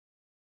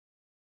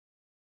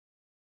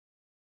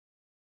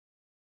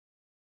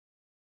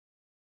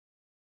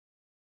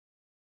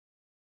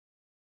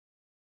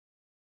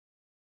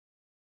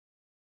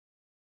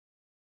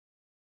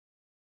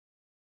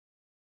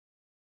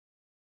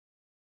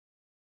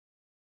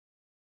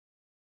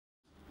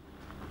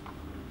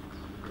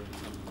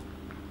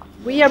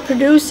We are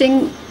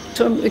producing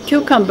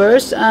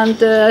cucumbers,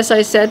 and as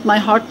I said, my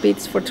heart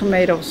beats for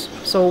tomatoes.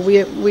 So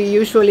we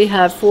usually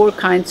have 4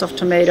 kinds of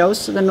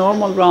tomatoes, the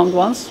normal round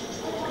ones.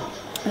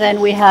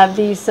 Then we have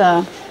these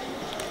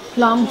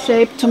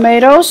plum-shaped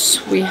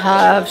tomatoes. We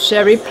have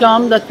cherry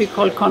plum that we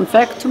call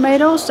confect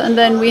tomatoes, and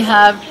then we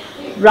have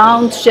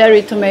round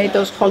cherry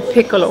tomatoes called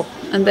piccolo,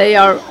 and they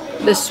are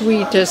the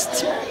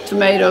sweetest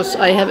tomatoes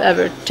I have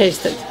ever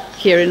tasted,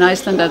 here in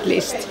Iceland at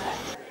least.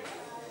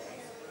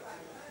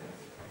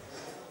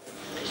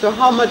 So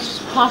how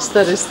much past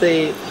that is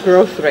the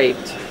growth rate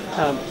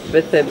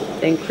with the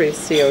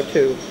increased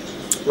CO2,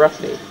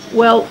 roughly?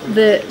 Well,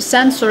 the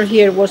sensor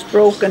here was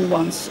broken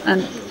once,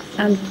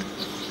 and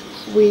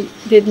we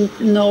didn't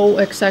know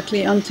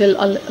exactly until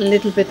a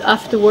little bit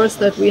afterwards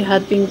that we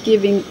had been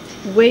giving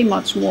way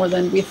much more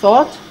than we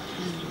thought,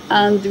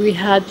 and we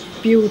had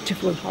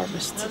beautiful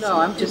harvests. No,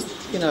 I'm just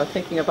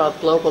thinking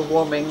about global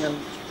warming and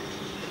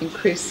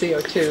increased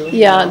CO2.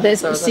 Yeah, the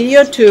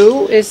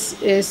CO2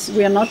 is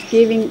we are not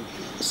giving,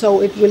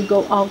 so it will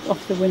go out of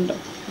the window.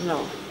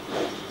 No,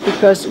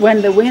 because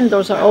when the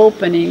windows are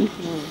opening,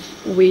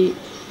 we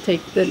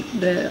take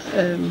the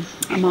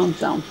amount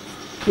down.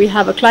 We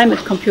have a climate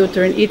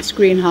computer in each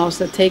greenhouse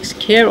that takes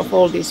care of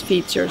all these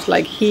features,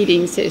 like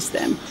heating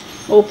system,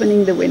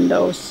 opening the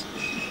windows.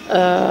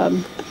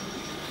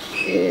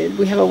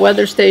 We have a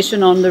weather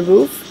station on the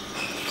roof,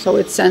 so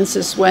it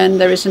senses when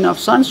there is enough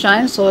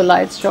sunshine, so the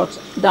lights shut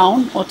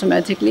down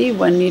automatically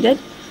when needed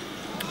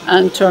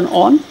and turn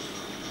on.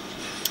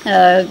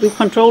 We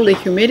control the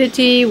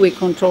humidity, we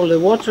control the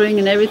watering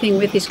and everything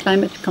with these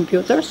climate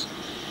computers.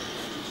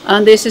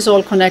 And this is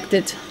all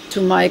connected to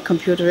my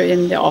computer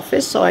in the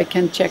office, so I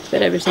can check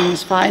that everything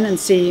is fine and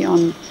see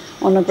on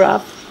a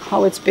graph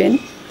how it's been.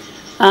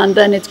 And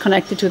then it's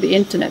connected to the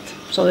internet.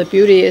 So the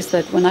beauty is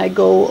that when I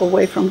go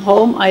away from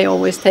home, I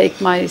always take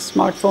my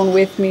smartphone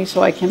with me,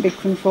 so I can be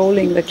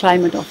controlling the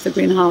climate of the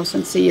greenhouse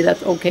and see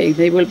that, okay,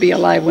 they will be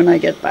alive when I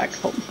get back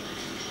home.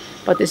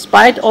 But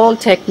despite all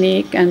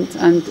technique and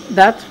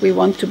that, we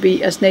want to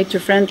be as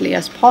nature-friendly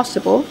as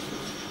possible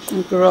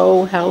and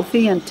grow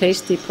healthy and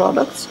tasty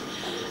products.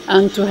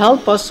 And to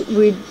help us,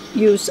 we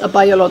use a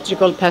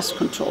biological pest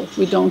control.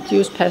 We don't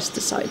use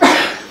pesticides.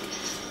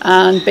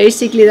 And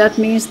basically that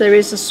means there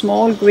is a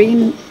small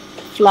green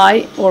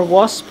fly or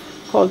wasp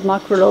called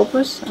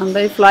Macrolopus, and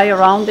they fly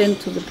around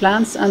into the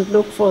plants and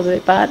look for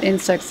the bad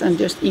insects and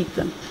just eat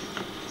them.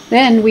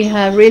 Then we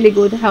have really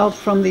good help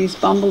from these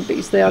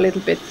bumblebees. They are a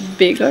little bit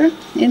bigger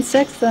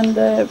insects than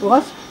the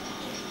wasp,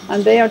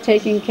 and they are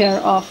taking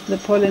care of the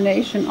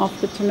pollination of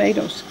the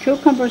tomatoes.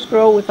 Cucumbers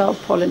grow without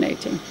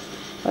pollinating,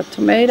 but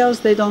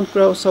tomatoes, they don't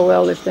grow so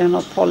well if they're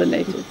not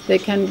pollinated. They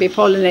can be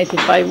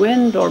pollinated by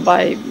wind or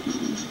by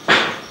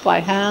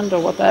hand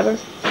or whatever,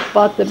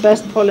 but the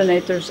best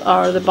pollinators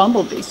are the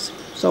bumblebees.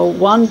 So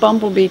one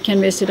bumblebee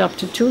can visit up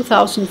to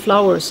 2,000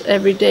 flowers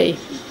every day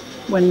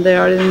when they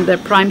are in their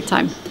prime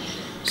time.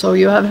 So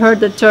you have heard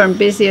the term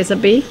busy as a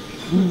bee.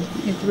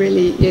 It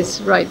really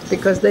is right,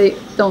 because they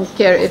don't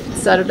care if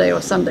it's Saturday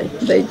or Sunday.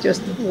 They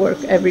just work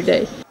every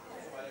day.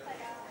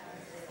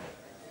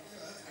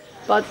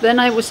 But then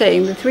I was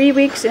saying, the 3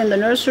 weeks in the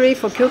nursery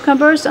for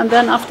cucumbers, and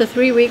then after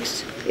 3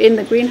 weeks in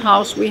the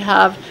greenhouse we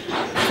have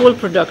full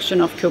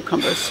production of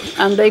cucumbers.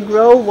 And they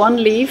grow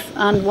 1 leaf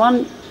and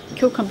 1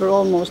 cucumber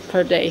almost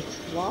per day.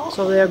 Wow.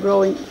 So they are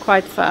growing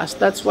quite fast.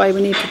 That's why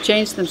we need to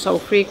change them so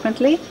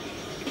frequently.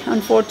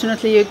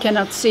 Unfortunately, you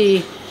cannot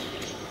see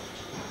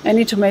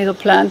any tomato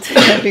plant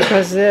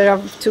because they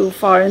are too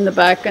far in the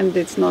back and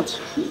it's not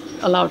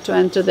allowed to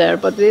enter there.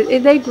 But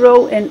they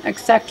grow in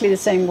exactly the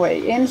same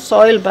way. In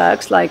soil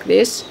bags like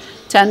this,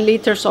 10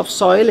 liters of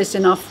soil is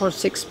enough for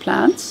 6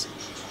 plants.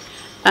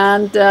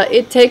 And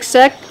it takes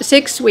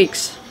 6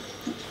 weeks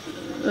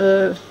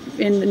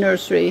in the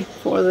nursery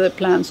for the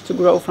plants to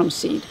grow from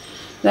seed.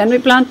 Then we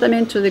plant them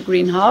into the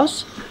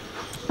greenhouse,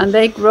 and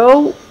they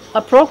grow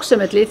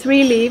approximately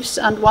 3 leaves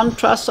and 1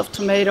 truss of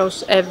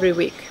tomatoes every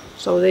week.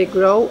 So they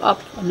grow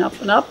up and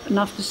up and up, and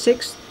after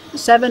 6,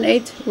 7,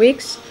 8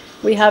 weeks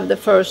we have the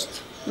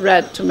first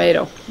red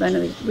tomato.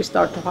 Then we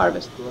start to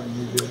harvest.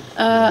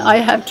 I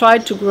have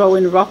tried to grow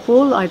in rock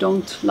wool. I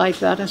don't like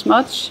that as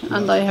much,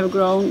 and I have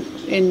grown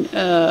in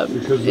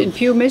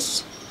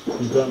pumice.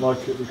 You don't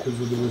like it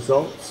because of the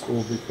results,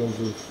 or because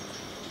of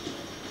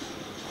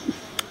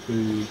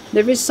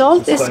the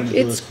result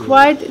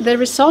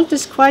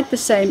is quite the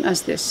same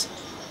as this,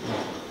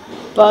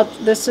 but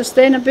the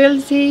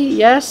sustainability,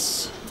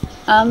 yes,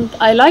 and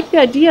I like the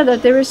idea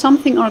that there is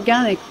something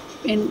organic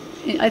in.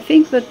 I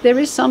think that there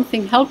is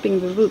something helping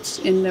the roots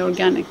in the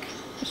organic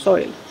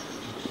soil.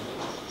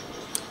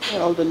 Yeah,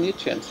 all the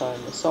nutrients are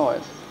in the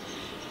soil.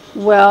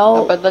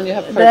 Well, but then you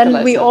have fertilizer.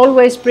 Then we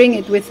always bring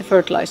it with the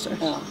fertilizer.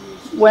 Yeah.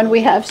 When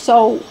we have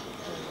so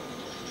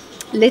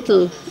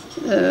little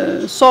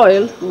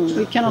soil,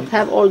 we cannot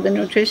have all the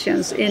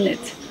nutrients in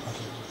it.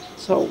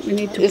 So we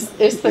need to. Is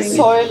the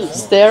soil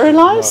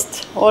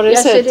sterilized, or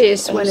is yes, it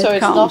is when so it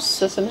comes.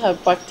 So it doesn't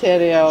have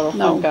bacteria or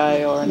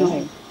fungi or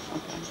anything. No.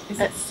 Okay. Is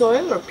it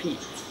soil or peat?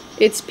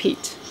 It's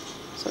peat.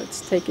 So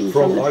it's taken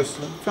From the-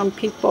 Iceland? from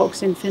peat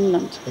bogs in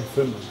Finland. In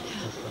Finland?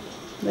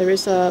 Okay. There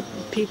is a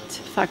peat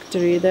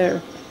factory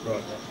there.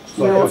 Right.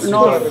 So No, I guess you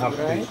no. don't have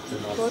peat in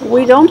Iceland.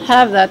 We don't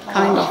have that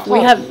kind of.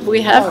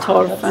 We have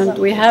torf and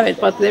we have it,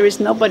 but there is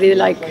nobody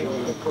like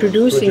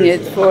producing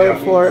it for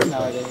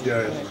Yeah,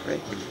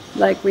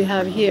 yeah. like we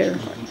have here.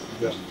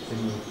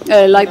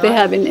 Yeah. Like they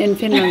have in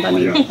Finland. I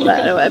mean,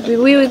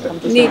 we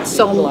would need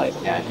so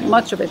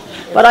much of it.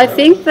 But I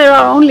think there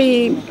are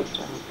only.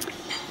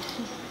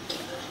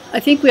 I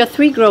think we are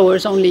 3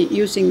 growers only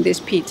using this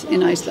peat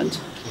in Iceland.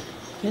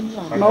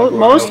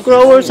 Most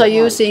growers are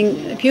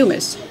using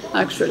pumice,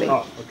 actually.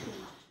 Ah,